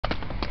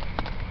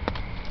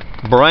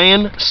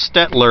Brian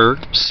Stelter,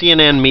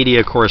 CNN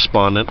media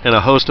correspondent and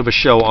a host of a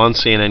show on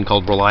CNN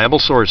called Reliable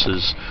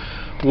Sources,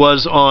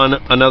 was on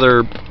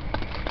another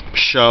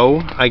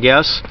show, I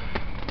guess,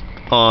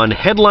 on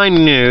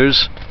Headline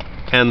News,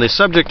 and the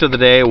subject of the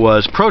day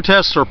was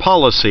protests or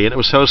policy, and it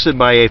was hosted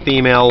by a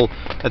female.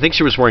 I think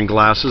she was wearing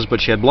glasses,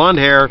 but she had blonde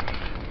hair,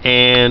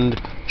 and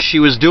she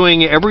was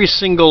doing every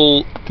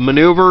single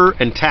maneuver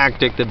and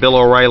tactic that Bill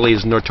O'Reilly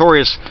is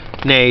notorious,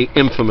 nay,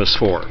 infamous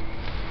for,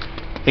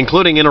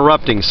 including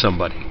interrupting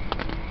somebody.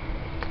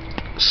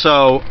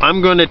 So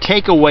I'm going to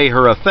take away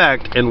her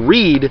effect and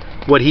read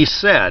what he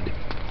said.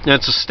 Now,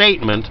 it's a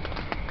statement,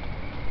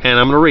 and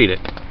I'm going to read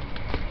it.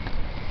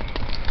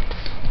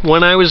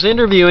 When I was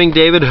interviewing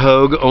David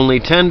Hogg only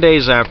 10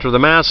 days after the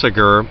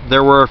massacre,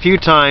 there were a few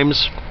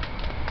times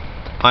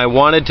I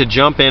wanted to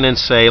jump in and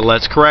say,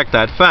 let's correct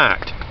that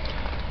fact.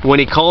 When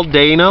he called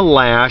Dana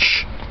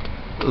Lash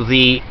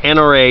the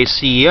NRA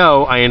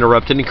CEO, I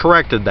interrupted and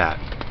corrected that.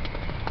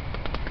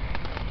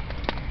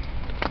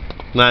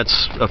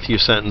 That's a few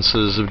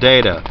sentences of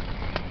data.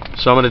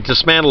 So I'm going to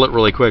dismantle it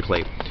really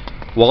quickly.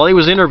 While he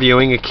was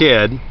interviewing a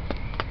kid,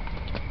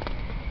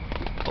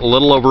 a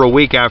little over a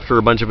week after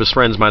a bunch of his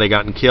friends might have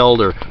gotten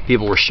killed or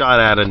people were shot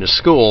at in his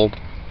school,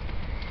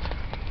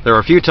 there were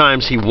a few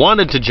times he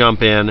wanted to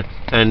jump in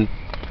and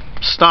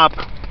stop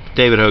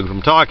David Hogg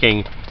from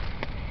talking,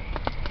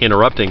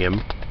 interrupting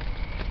him,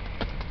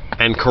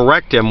 and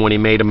correct him when he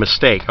made a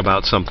mistake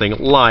about something,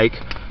 like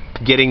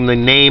getting the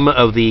name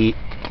of the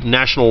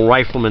National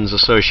Riflemen's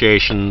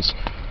Association's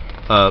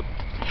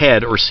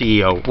head or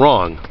CEO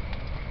wrong.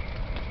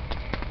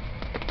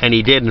 And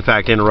he did, in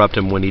fact, interrupt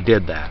him when he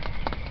did that,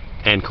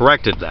 and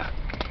corrected that.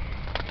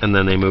 And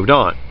then they moved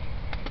on.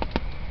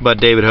 But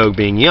David Hogg,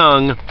 being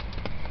young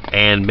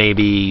and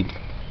maybe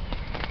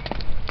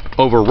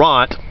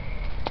overwrought,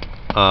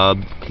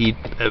 he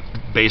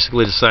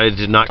basically decided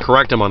to not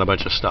correct him on a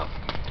bunch of stuff.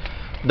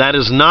 That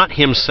is not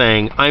him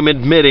saying, I'm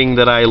admitting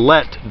that I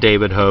let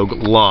David Hogg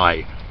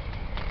lie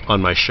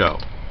on my show.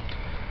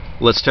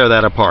 Let's tear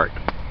that apart.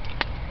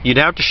 You'd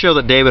have to show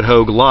that David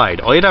Hogg lied.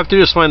 All you'd have to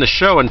do is find the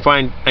show and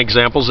find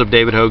examples of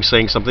David Hogg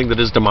saying something that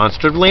is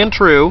demonstratively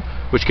untrue,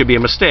 which could be a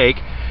mistake,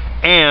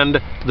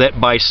 and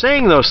that by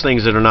saying those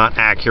things that are not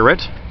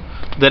accurate,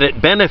 that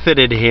it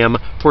benefited him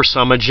for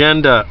some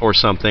agenda or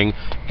something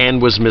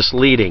and was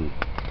misleading.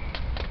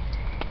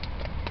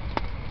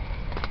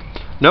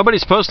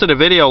 Nobody's posted a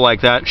video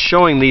like that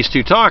showing these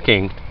two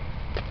talking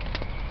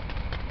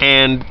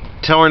and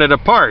tearing it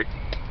apart.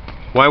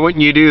 Why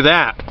wouldn't you do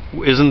that?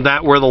 Isn't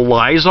that where the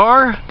lies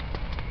are?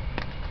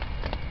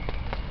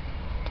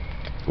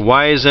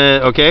 Why is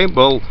it? Okay,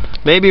 well,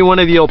 maybe one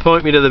of you will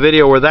point me to the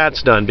video where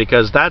that's done,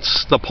 because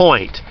that's the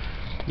point.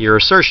 Your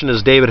assertion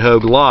is David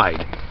Hogg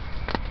lied.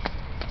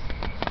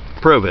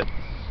 Prove it.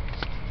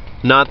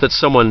 Not that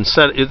someone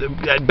said it.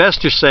 At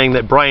best, you're saying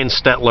that Brian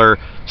Stelter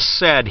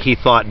said he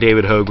thought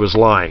David Hogg was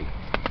lying.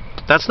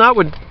 That's not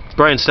what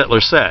Brian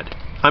Stelter said.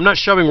 I'm not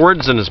shoving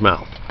words in his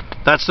mouth.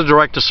 That's the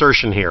direct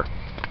assertion here.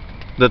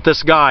 That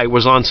this guy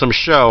was on some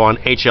show on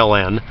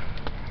HLN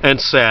and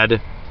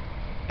said,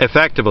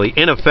 effectively,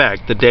 in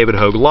effect, that David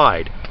Hogg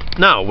lied.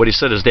 No, what he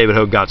said is David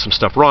Hogg got some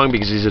stuff wrong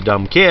because he's a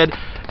dumb kid,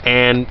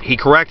 and he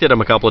corrected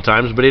him a couple of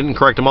times, but he didn't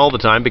correct him all the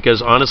time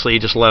because, honestly, he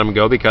just let him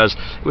go because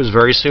it was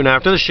very soon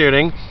after the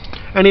shooting,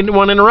 and he didn't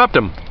want to interrupt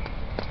him.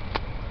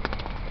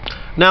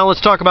 Now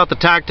let's talk about the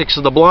tactics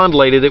of the blonde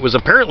lady that was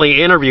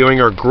apparently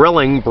interviewing or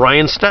grilling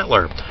Brian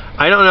Stelter.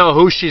 I don't know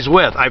who she's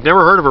with. I've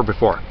never heard of her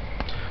before.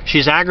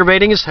 She's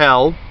aggravating as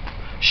hell.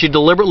 She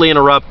deliberately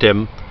interrupted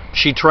him.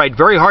 She tried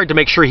very hard to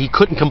make sure he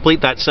couldn't complete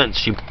that sentence.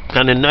 She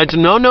kind of nudged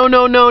him, no,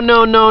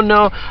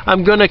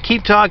 I'm going to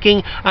keep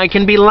talking. I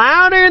can be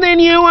louder than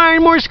you are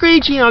and more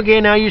screechy.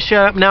 Okay, now you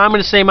shut up. Now I'm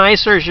going to say my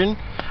assertion,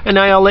 and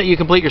now I'll let you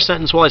complete your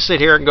sentence while I sit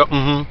here and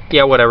go,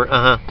 yeah, whatever,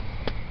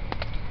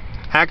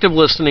 Active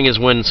listening is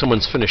when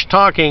someone's finished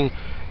talking,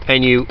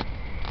 and you,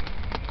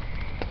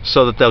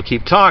 so that they'll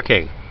keep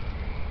talking.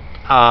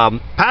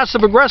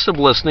 Passive-aggressive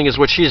listening is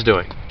what she's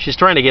doing. She's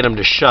trying to get him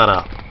to shut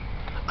up.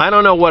 I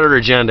don't know what her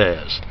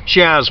agenda is. She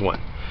has one.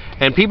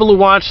 And people who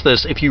watch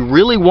this, if you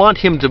really want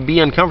him to be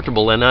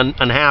uncomfortable and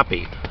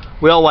unhappy,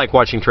 we all like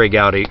watching Trey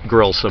Gowdy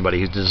grill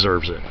somebody who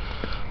deserves it.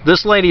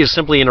 This lady is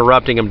simply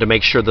interrupting him to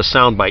make sure the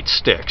soundbite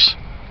sticks,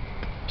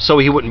 so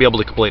he wouldn't be able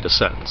to complete a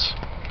sentence.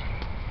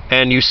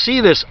 And you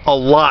see this a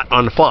lot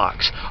on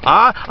Fox.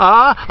 And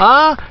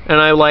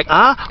I'm like,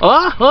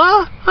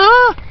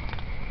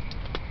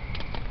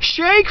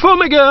 shake for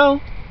me,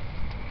 girl.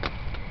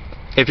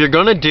 If you're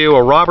going to do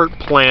a Robert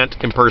Plant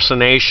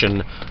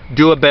impersonation,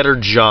 do a better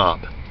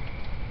job.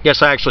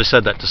 Yes, I actually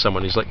said that to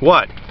someone. He's like,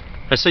 what?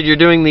 I said, you're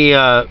doing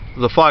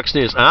the Fox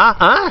News.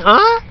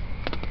 Sound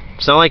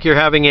like you're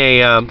having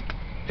a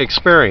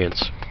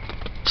experience.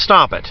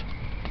 Stop it.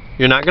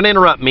 You're not going to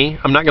interrupt me.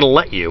 I'm not going to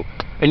let you.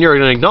 And you're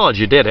going to acknowledge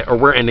you did it, or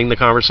we're ending the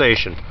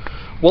conversation.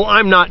 Well,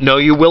 I'm not. No,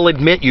 you will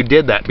admit you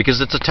did that, because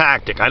it's a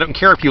tactic. I don't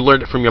care if you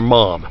learned it from your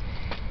mom.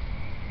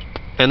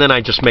 And then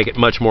I just make it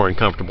much more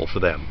uncomfortable for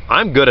them.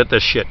 I'm good at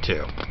this shit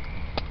too.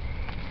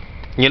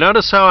 You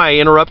notice how I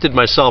interrupted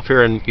myself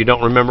here and you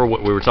don't remember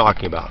what we were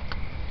talking about?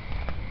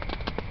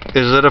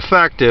 Is it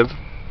effective?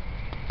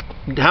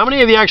 How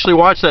many of you actually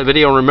watched that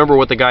video and remember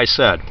what the guy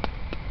said?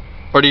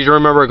 Or did you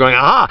remember going,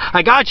 aha,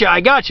 I got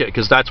you,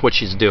 because that's what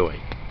she's doing.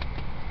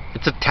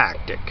 It's a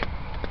tactic.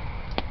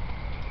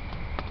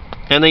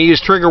 And they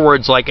use trigger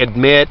words like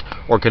admit,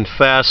 or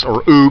confess,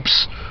 or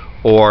oops,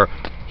 or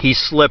he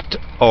slipped,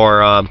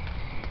 or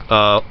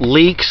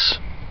leaks,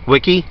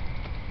 wiki.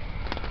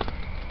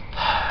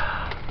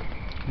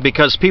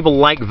 Because people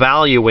like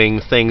valuing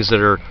things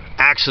that are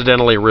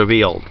accidentally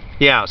revealed.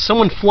 Yeah,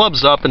 someone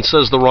flubs up and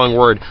says the wrong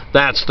word,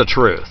 that's the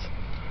truth.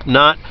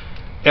 Not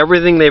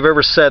everything they've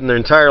ever said in their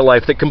entire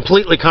life that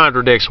completely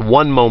contradicts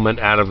one moment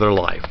out of their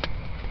life.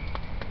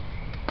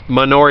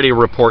 Minority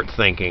Report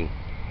thinking.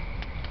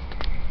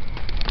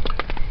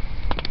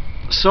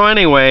 So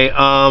anyway,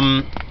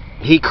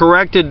 he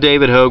corrected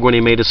David Hogg when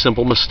he made a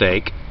simple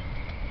mistake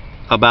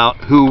about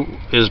who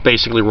is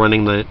basically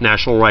running the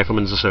National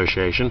Riflemen's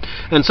Association.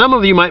 And some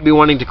of you might be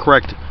wanting to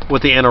correct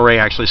what the NRA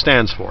actually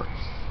stands for,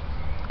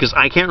 because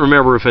I can't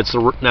remember if it's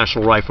the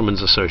National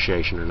Riflemen's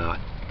Association or not.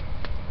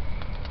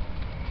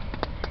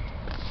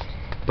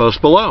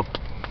 Post below.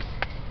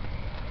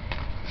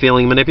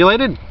 Feeling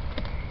manipulated?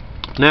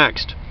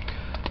 Next.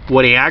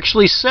 What he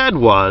actually said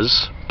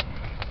was,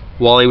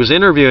 while he was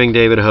interviewing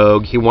David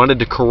Hogg, he wanted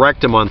to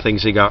correct him on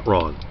things he got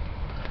wrong.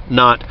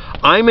 Not,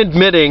 I'm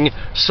admitting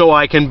so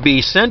I can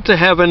be sent to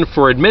heaven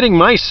for admitting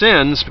my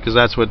sins, because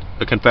that's what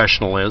a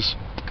confessional is,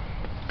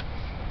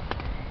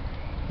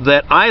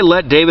 that I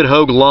let David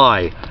Hogg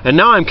lie, and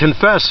now I'm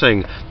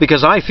confessing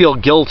because I feel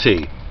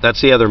guilty.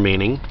 That's the other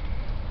meaning.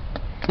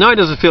 No, he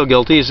doesn't feel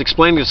guilty. He's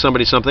explaining to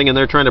somebody something, and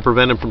they're trying to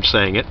prevent him from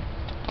saying it.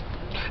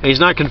 And he's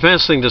not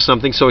confessing to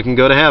something so he can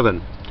go to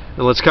heaven.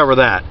 And let's cover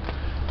that.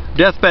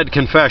 Deathbed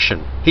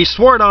confession. He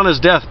swore it on his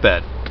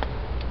deathbed.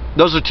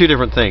 Those are two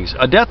different things.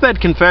 A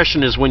deathbed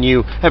confession is when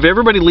you have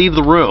everybody leave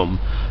the room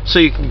so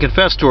you can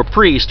confess to a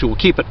priest who will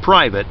keep it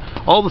private,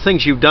 all the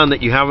things you've done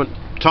that you haven't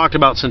talked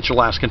about since your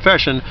last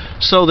confession,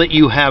 so that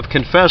you have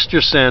confessed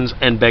your sins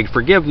and begged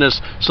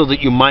forgiveness so that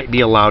you might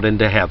be allowed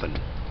into heaven.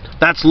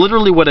 That's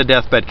literally what a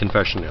deathbed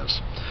confession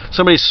is.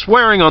 Somebody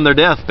swearing on their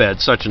deathbed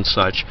such and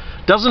such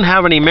doesn't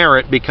have any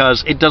merit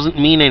because it doesn't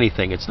mean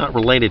anything. It's not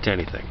related to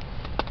anything.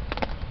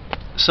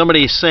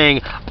 Somebody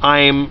saying,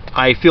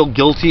 I feel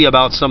guilty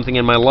about something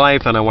in my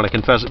life and I want to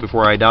confess it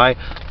before I die,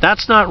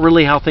 that's not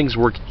really how things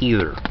work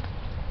either.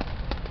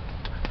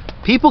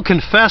 People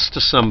confess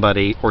to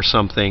somebody or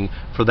something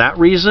for that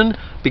reason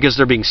because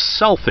they're being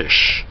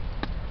selfish,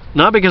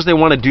 not because they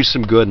want to do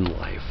some good in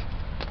life.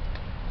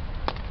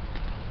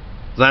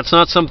 That's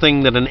not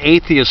something that an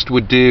atheist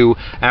would do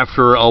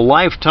after a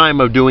lifetime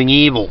of doing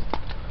evil.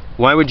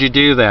 Why would you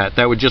do that?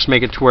 That would just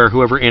make it to where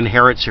whoever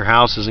inherits your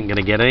house isn't going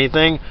to get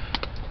anything.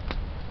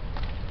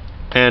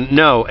 And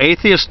no,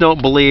 atheists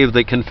don't believe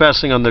that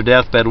confessing on their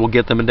deathbed will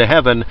get them into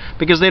heaven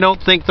because they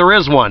don't think there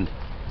is one.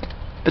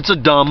 It's a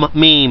dumb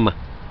meme.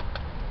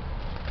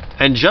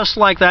 And just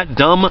like that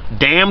dumb,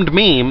 damned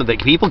meme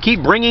that people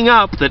keep bringing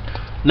up that,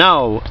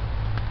 no,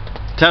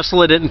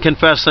 Tesla didn't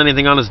confess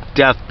anything on his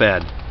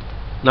deathbed.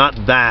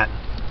 Not that,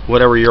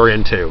 whatever you're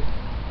into.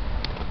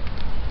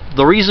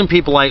 The reason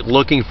people like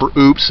looking for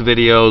oops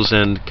videos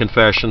and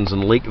confessions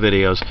and leak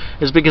videos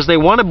is because they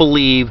want to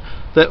believe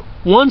that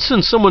once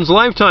in someone's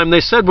lifetime they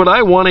said what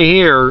I want to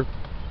hear.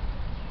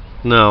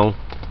 No.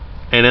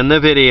 And in the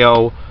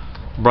video,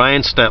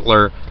 Brian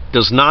Stelter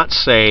does not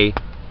say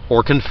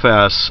or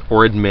confess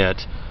or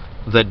admit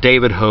that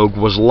David Hogg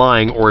was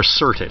lying or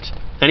assert it.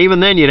 And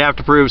even then you'd have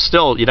to prove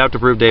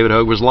David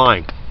Hogg was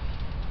lying.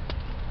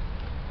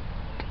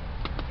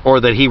 Or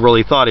that he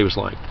really thought he was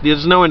lying.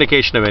 There's no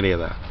indication of any of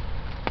that.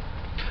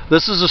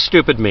 This is a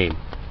stupid meme.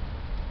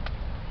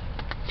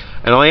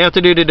 And all you have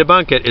to do to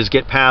debunk it is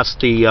get past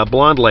the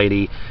blonde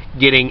lady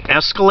getting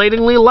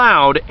escalatingly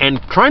loud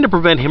and trying to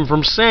prevent him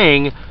from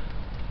saying,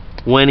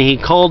 when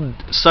he called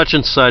such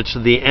and such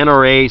the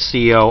NRA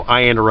CEO,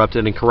 I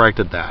interrupted and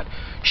corrected that.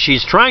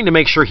 She's trying to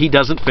make sure he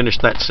doesn't finish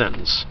that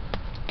sentence.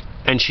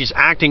 And she's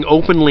acting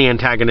openly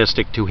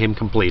antagonistic to him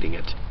completing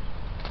it.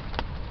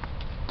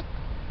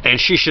 And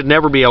she should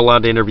never be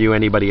allowed to interview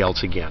anybody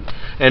else again.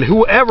 And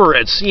whoever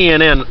at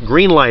CNN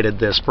greenlighted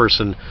this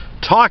person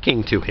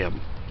talking to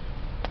him,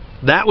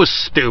 that was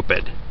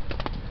stupid.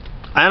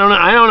 I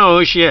don't know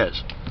who she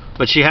is,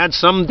 but she had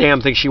some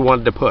damn thing she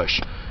wanted to push.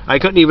 I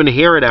couldn't even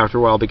hear it after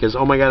a while because,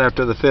 oh my God,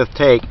 after the 5th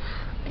take,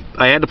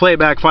 I had to play it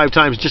back 5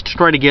 times just to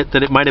try to get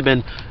that it might have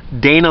been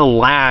Dana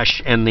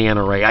Lash and the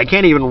NRA. I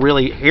can't even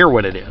really hear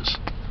what it is.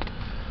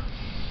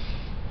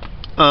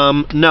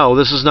 No,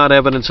 this is not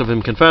evidence of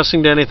him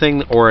confessing to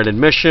anything or an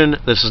admission.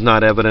 This is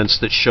not evidence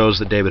that shows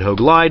that David Hogg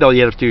lied. All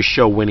you have to do is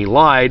show when he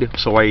lied.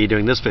 So why are you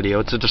doing this video?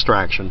 It's a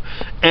distraction.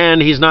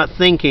 And he's not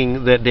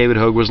thinking that David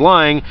Hogg was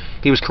lying.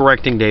 He was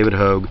correcting David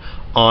Hogg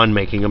on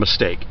making a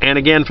mistake. And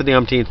again, for the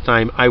umpteenth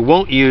time, I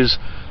won't use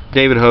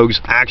David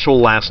Hogg's actual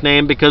last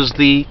name because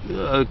the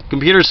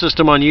computer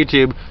system on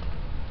YouTube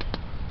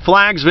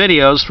flags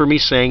videos for me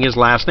saying his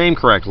last name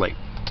correctly.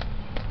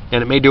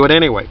 and it may do it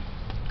anyway.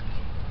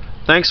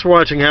 Thanks for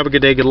watching. Have a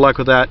good day. Good luck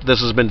with that.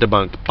 This has been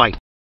Debunked. Bye.